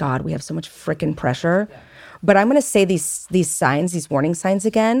because, my God, we have so much freaking pressure. Yeah. But I'm going to say these signs, these warning signs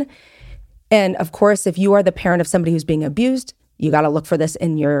again. And of course, if you are the parent of somebody who's being abused, you got to look for this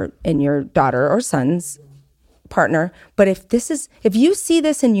in your daughter or son's partner. But if you see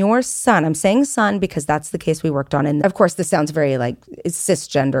this in your son, I'm saying son because that's the case we worked on. And of course, this sounds very like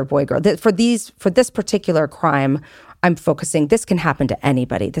cisgender boy, girl. For this particular crime, I'm focusing, this can happen to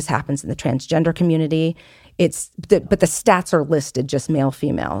anybody. This happens in the transgender community. But the stats are listed just male,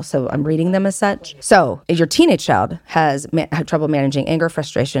 female. So I'm reading them as such. So your teenage child has had trouble managing anger,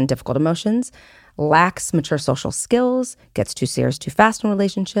 frustration, difficult emotions, lacks mature social skills, gets too serious too fast in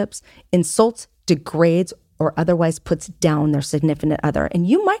relationships, insults, degrades, or otherwise puts down their significant other. And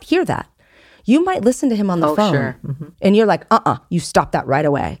you might hear that. You might listen to him on the phone. Sure. Mm-hmm. And you're like, you stop that right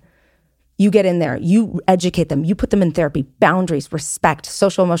away. You get in there, you educate them, you put them in therapy, boundaries, respect,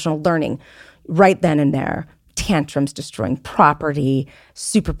 social emotional learning, right then and there. Tantrums, destroying property,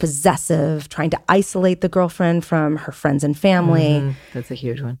 super possessive, trying to isolate the girlfriend from her friends and family. Mm-hmm. That's a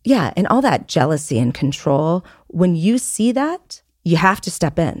huge one. Yeah, and all that jealousy and control. When you see that, you have to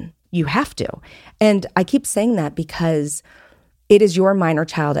step in. You have to. And I keep saying that because it is your minor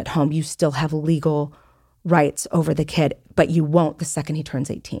child at home. You still have legal rights over the kid, but you won't the second he turns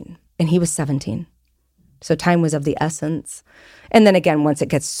 18. And he was 17. So time was of the essence. And then again, once it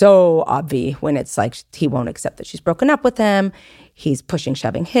gets so obvious, when it's like he won't accept that she's broken up with him, he's pushing,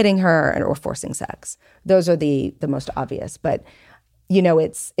 shoving, hitting her, or forcing sex. Those are the most obvious. But,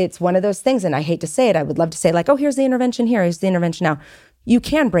 it's one of those things, and I hate to say it. I would love to say like, oh, here's the intervention here, here's the intervention now. You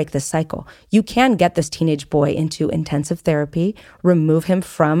can break this cycle. You can get this teenage boy into intensive therapy, remove him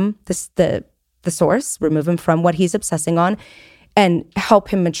from the source, remove him from what he's obsessing on, and help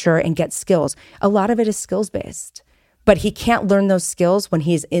him mature and get skills. A lot of it is skills-based, but he can't learn those skills when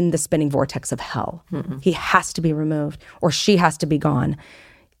he's in the spinning vortex of hell. Mm-mm. He has to be removed, or she has to be gone.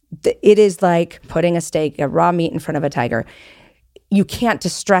 It is like putting a raw meat in front of a tiger. You can't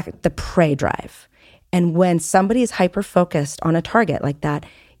distract the prey drive. And when somebody is hyper-focused on a target like that,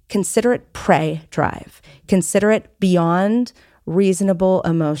 consider it prey drive. Consider it beyond reasonable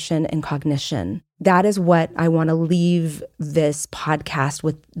emotion and cognition. That is what I want to leave this podcast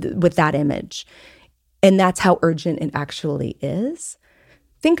with that image. And that's how urgent it actually is.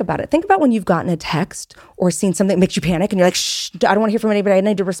 Think about it. Think about when you've gotten a text or seen something that makes you panic and you're like, shh, I don't want to hear from anybody. I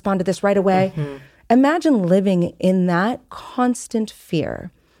need to respond to this right away. Mm-hmm. Imagine living in that constant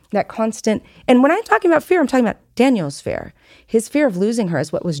fear, and when I'm talking about fear, I'm talking about Daniel's fear. His fear of losing her is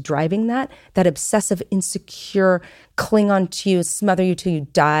what was driving that obsessive, insecure, cling on to you, smother you till you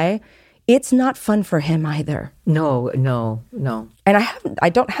die. It's not fun for him either. No. And I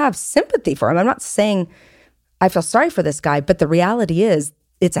don't have sympathy for him. I'm not saying I feel sorry for this guy, but the reality is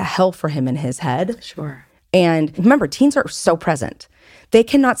it's a hell for him in his head. Sure. And remember, teens are so present. They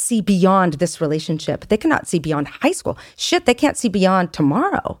cannot see beyond this relationship. They cannot see beyond high school. Shit, they can't see beyond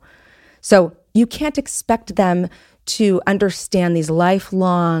tomorrow. So you can't expect them to understand these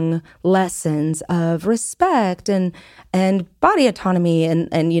lifelong lessons of respect and body autonomy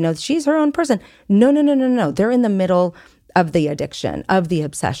and she's her own person. No. They're in the middle of the addiction, of the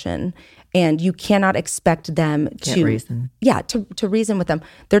obsession. And you cannot expect them to reason. Yeah, to reason with them.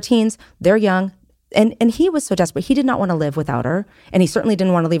 They're teens, they're young. And he was so desperate. He did not want to live without her. And he certainly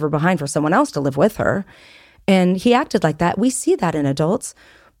didn't want to leave her behind for someone else to live with her. And he acted like that. We see that in adults.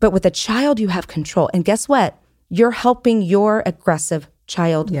 But with a child, you have control. And guess what? You're helping your aggressive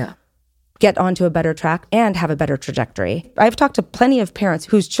child get onto a better track and have a better trajectory. I've talked to plenty of parents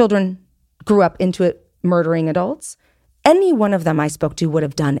whose children grew up into it murdering adults. Any one of them I spoke to would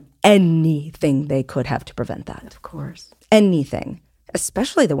have done anything they could have to prevent that. Of course. Anything.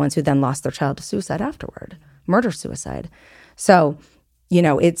 Especially the ones who then lost their child to suicide afterward, murder-suicide. So,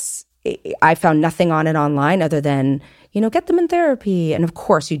 I found nothing on it online other than, get them in therapy. And of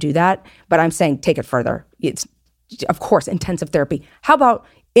course you do that, but I'm saying take it further. It's, of course, intensive therapy. How about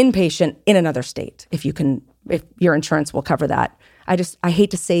inpatient in another state, if your insurance will cover that? I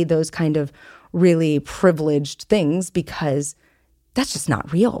hate to say those kind of really privileged things because that's just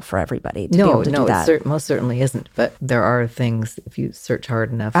not real for everybody to be able to do that. It most certainly isn't. But there are things, if you search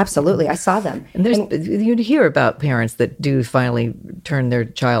hard enough. Absolutely. I saw them. And you hear about parents that do finally turn their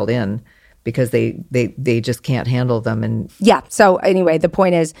child in because they just can't handle them. And yeah. So anyway, the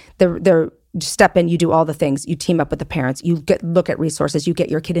point is they're step in, you do all the things, you team up with the parents, you look at resources, you get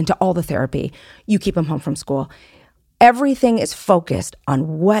your kid into all the therapy, you keep them home from school. Everything is focused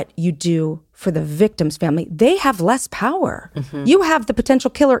on what you do for the victim's family. They have less power. Mm-hmm. You have the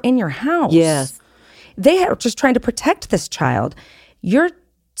potential killer in your house. Yes. They are just trying to protect this child. Your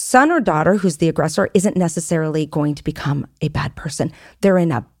son or daughter, who's the aggressor, isn't necessarily going to become a bad person. They're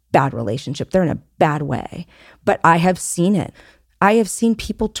in a bad relationship. They're in a bad way. But I have seen it. I have seen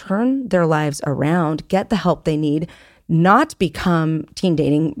people turn their lives around, get the help they need, not become teen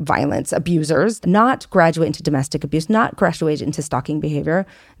dating violence abusers, not graduate into domestic abuse, not graduate into stalking behavior.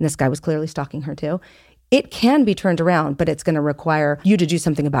 And this guy was clearly stalking her too. It can be turned around, but it's going to require you to do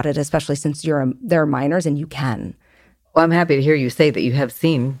something about it, especially since they're minors and you can. Well, I'm happy to hear you say that you have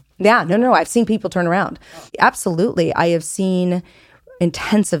seen. Yeah, no. I've seen people turn around. Absolutely. I have seen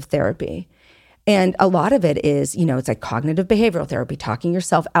intensive therapy. And a lot of it is, it's like cognitive behavioral therapy, talking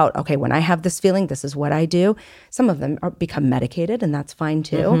yourself out. Okay, when I have this feeling, this is what I do. Some of them become medicated, and that's fine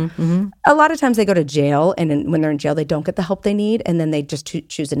too. A lot of times they go to jail, and when they're in jail, they don't get the help they need, and then they just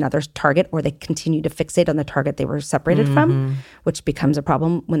choose another target, or they continue to fixate on the target they were separated from, which becomes a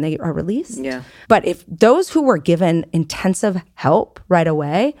problem when they are released. Yeah. But if those who were given intensive help right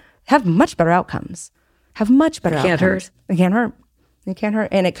away have much better outcomes, It can't hurt. It can't hurt,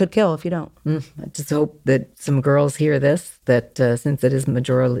 and it could kill if you don't. I just hope that some girls hear this, that since it is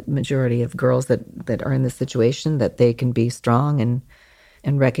majority of girls that are in this situation, that they can be strong and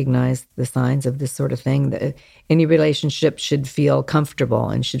recognize the signs of this sort of thing. That any relationship should feel comfortable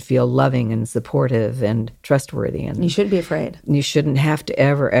and should feel loving and supportive and trustworthy. And you shouldn't be afraid. You shouldn't have to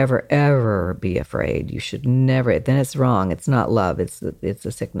ever be afraid. You should never. Then it's wrong. It's not love. It's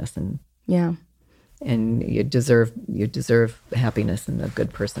a sickness. And yeah. And you deserve happiness and a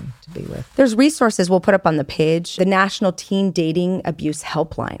good person to be with. There's resources we'll put up on the page. The National Teen Dating Abuse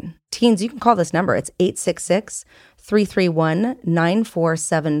Helpline. Teens, you can call this number. It's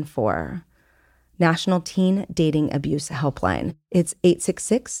 866-331-9474. National Teen Dating Abuse Helpline. It's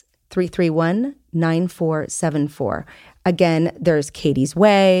 866-331-9474. Again, there's Katie's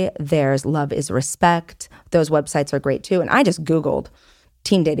Way. There's Love is Respect. Those websites are great too. And I just Googled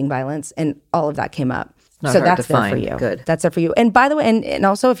teen dating violence, and all of that came up. Not so hard that's to there find. for you. Good. That's there for you. And by the way, and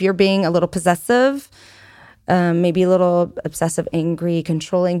also if you're being a little possessive, maybe a little obsessive, angry,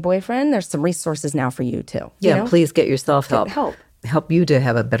 controlling boyfriend, there's some resources now for you too. Yeah, please get yourself help. Help you to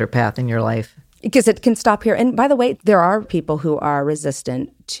have a better path in your life. Because it can stop here. And by the way, there are people who are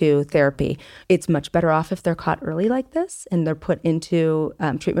resistant to therapy. It's much better off if they're caught early like this and they're put into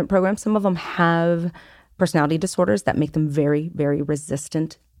treatment programs. Some of them have personality disorders that make them very, very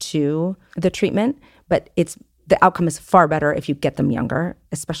resistant to the treatment. But the outcome is far better if you get them younger,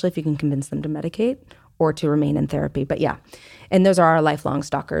 especially if you can convince them to medicate or to remain in therapy. But yeah, and those are our lifelong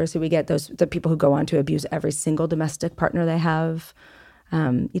stalkers who we get, the people who go on to abuse every single domestic partner they have.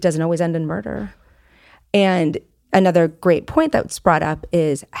 It doesn't always end in murder. And another great point that's brought up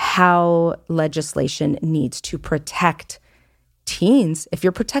is how legislation needs to protect teens. If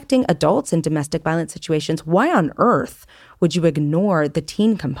you're protecting adults in domestic violence situations, why on earth would you ignore the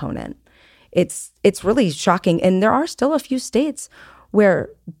teen component? It's really shocking. And there are still a few states where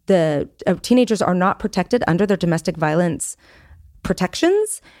the teenagers are not protected under their domestic violence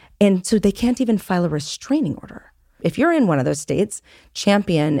protections. And so they can't even file a restraining order. If you're in one of those states,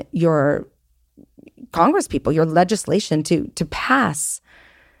 champion your congresspeople, your legislation to pass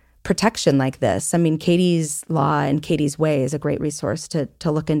protection like this. I mean, Katie's Law and Katie's Way is a great resource to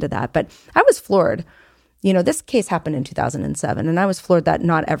look into that. But I was floored. This case happened in 2007, and I was floored that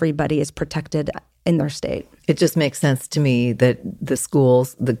not everybody is protected in their state. It just makes sense to me that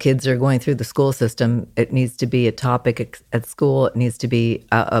the kids are going through the school system. It needs to be a topic at school. It needs to be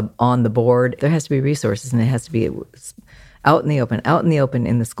on the board. There has to be resources, and it has to be out in the open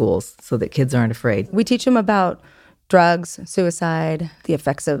in the schools so that kids aren't afraid. We teach them about drugs, suicide, the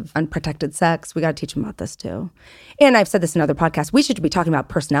effects of unprotected sex. We got to teach them about this too. And I've said this in other podcasts. We should be talking about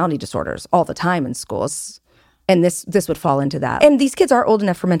personality disorders all the time in schools. And this would fall into that. And these kids are old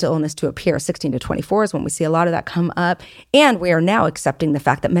enough for mental illness to appear. 16 to 24 is when we see a lot of that come up. And we are now accepting the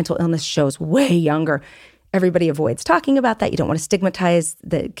fact that mental illness shows way younger. Everybody avoids talking about that. You don't want to stigmatize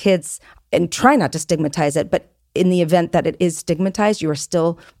the kids and try not to stigmatize it. But in the event that it is stigmatized, you are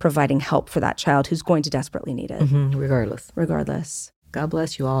still providing help for that child who's going to desperately need it. Regardless. God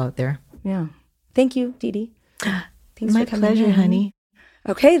bless you all out there. Yeah. Thank you, Dee Dee. Thanks My for coming pleasure, in. honey.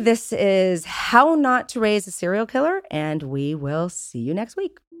 Okay, this is How Not to Raise a Serial Killer, and we will see you next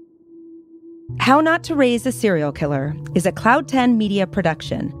week. How Not to Raise a Serial Killer is a Cloud 10 media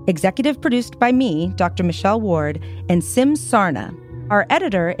production, executive produced by me, Dr. Michelle Ward, and Sim Sarna. Our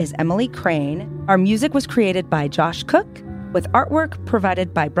editor is Emily Crane. Our music was created by Josh Cook, with artwork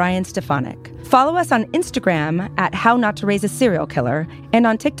provided by Brian Stefanik. Follow us on Instagram at How Not to Raise a Serial Killer and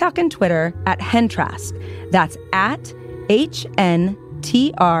on TikTok and Twitter at Hentrask. That's at HNTRASK.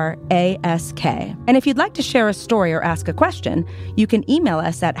 And if you'd like to share a story or ask a question, you can email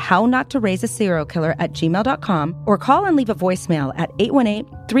us at hownottoraiseaserialkiller@gmail.com or call and leave a voicemail at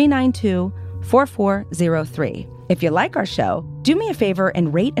 818-392-4403. If you like our show, do me a favor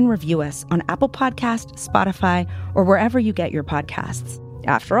and rate and review us on Apple Podcasts, Spotify, or wherever you get your podcasts.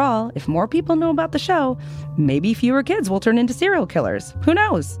 After all, if more people know about the show, maybe fewer kids will turn into serial killers. Who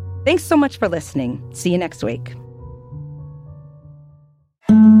knows? Thanks so much for listening. See you next week.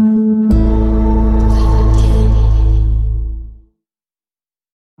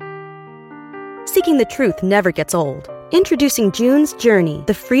 Seeking the truth never gets old. Introducing June's Journey,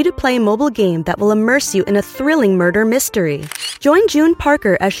 the free-to-play mobile game that will immerse you in a thrilling murder mystery. Join June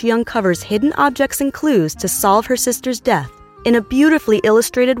Parker as she uncovers hidden objects and clues to solve her sister's death in a beautifully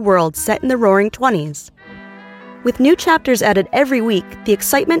illustrated world set in the Roaring '20s. With new chapters added every week, the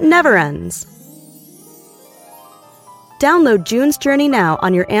excitement never ends. Download June's Journey now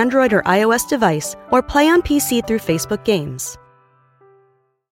on your Android or iOS device or play on PC through Facebook Games.